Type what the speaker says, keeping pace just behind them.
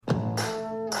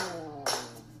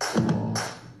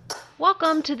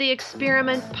Welcome to the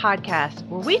Experiment Podcast,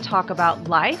 where we talk about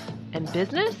life and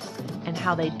business and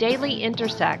how they daily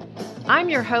intersect. I'm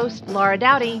your host, Laura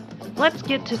Dowdy. Let's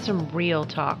get to some real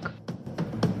talk.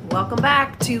 Welcome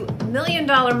back to Million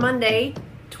Dollar Monday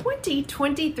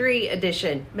 2023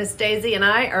 edition. Miss Daisy and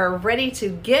I are ready to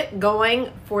get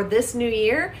going for this new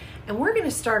year, and we're going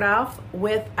to start off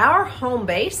with our home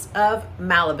base of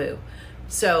Malibu.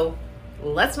 So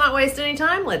let's not waste any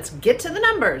time. Let's get to the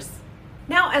numbers.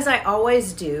 Now, as I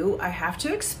always do, I have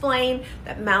to explain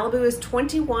that Malibu is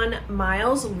 21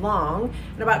 miles long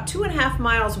and about 2.5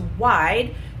 miles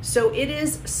wide. So it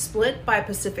is split by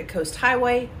Pacific Coast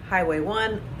Highway, Highway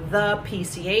 1, the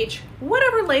PCH,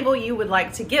 whatever label you would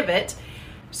like to give it.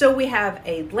 So we have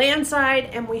a land side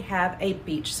and we have a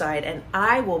beach side, and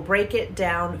I will break it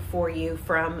down for you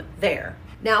from there.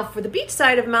 Now, for the beach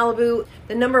side of Malibu,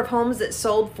 the number of homes that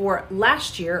sold for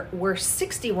last year were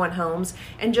 61 homes,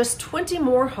 and just 20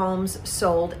 more homes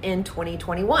sold in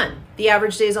 2021. The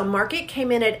average days on market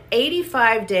came in at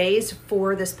 85 days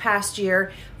for this past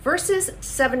year versus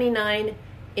 79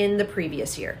 in the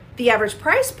previous year. The average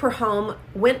price per home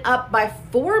went up by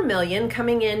 $4 million,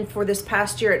 coming in for this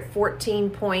past year at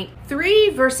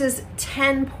 14.3 versus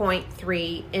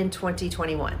 10.3 in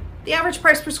 2021. The average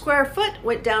price per square foot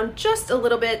went down just a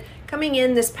little bit, coming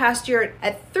in this past year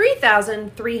at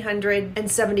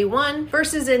 $3,371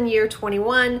 versus in year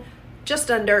 21,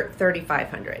 just under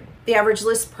 $3,500. The average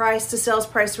list price to sales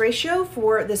price ratio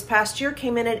for this past year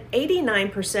came in at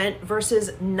 89%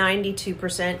 versus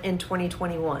 92% in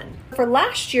 2021. For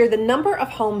last year, the number of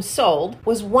homes sold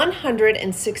was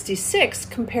 166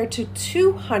 compared to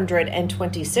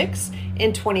 226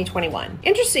 in 2021.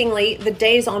 Interestingly, the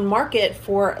days on market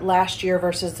for last year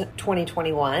versus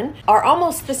 2021 are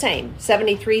almost the same,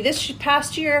 73 this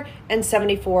past year and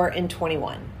 74 in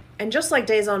 21. And just like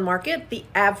days on market, the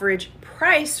average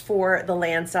price for the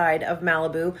land side of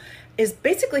Malibu is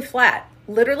basically flat.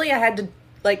 Literally, I had to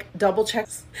double check.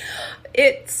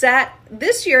 It sat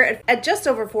this year at just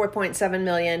over 4.7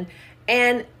 million,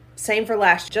 and same for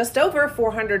last, just over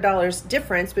 $400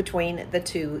 difference between the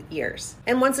 2 years.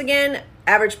 And once again,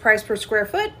 average price per square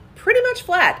foot, pretty much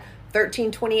flat,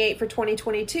 $1,328 for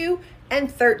 2022 and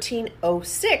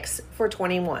 $1,306 for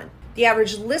 21. The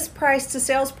average list price to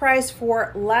sales price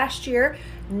for last year,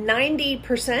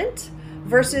 90%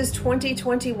 versus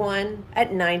 2021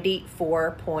 at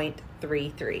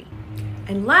 94.33.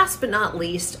 And last but not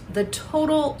least, the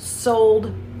total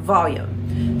sold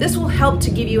volume. This will help to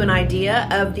give you an idea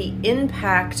of the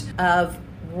impact of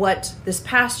what this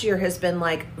past year has been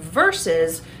like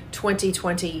versus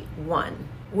 2021,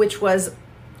 which was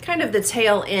kind of the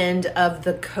tail end of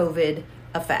the COVID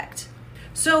effect.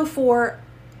 So for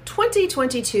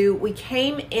 2022, we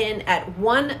came in at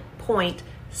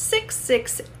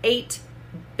 1.668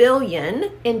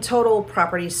 billion in total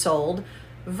properties sold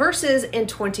versus in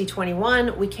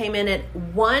 2021, we came in at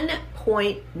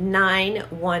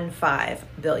 1.915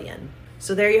 billion.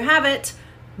 So there you have it,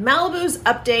 Malibu's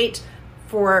update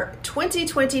for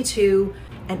 2022,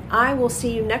 and I will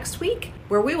see you next week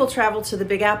where we will travel to the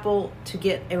Big Apple to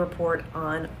get a report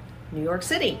on New York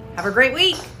City. Have a great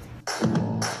week.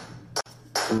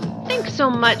 Thanks so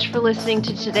much for listening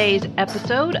to today's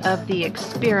episode of the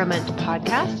Experiment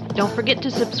Podcast. Don't forget to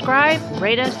subscribe,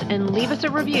 rate us, and leave us a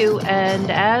review.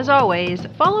 And as always,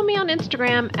 follow me on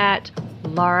Instagram at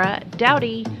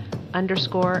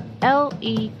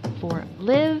LauraDowdy_LE for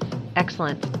Live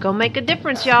Excellence. Go make a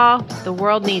difference, y'all. The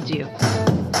world needs you.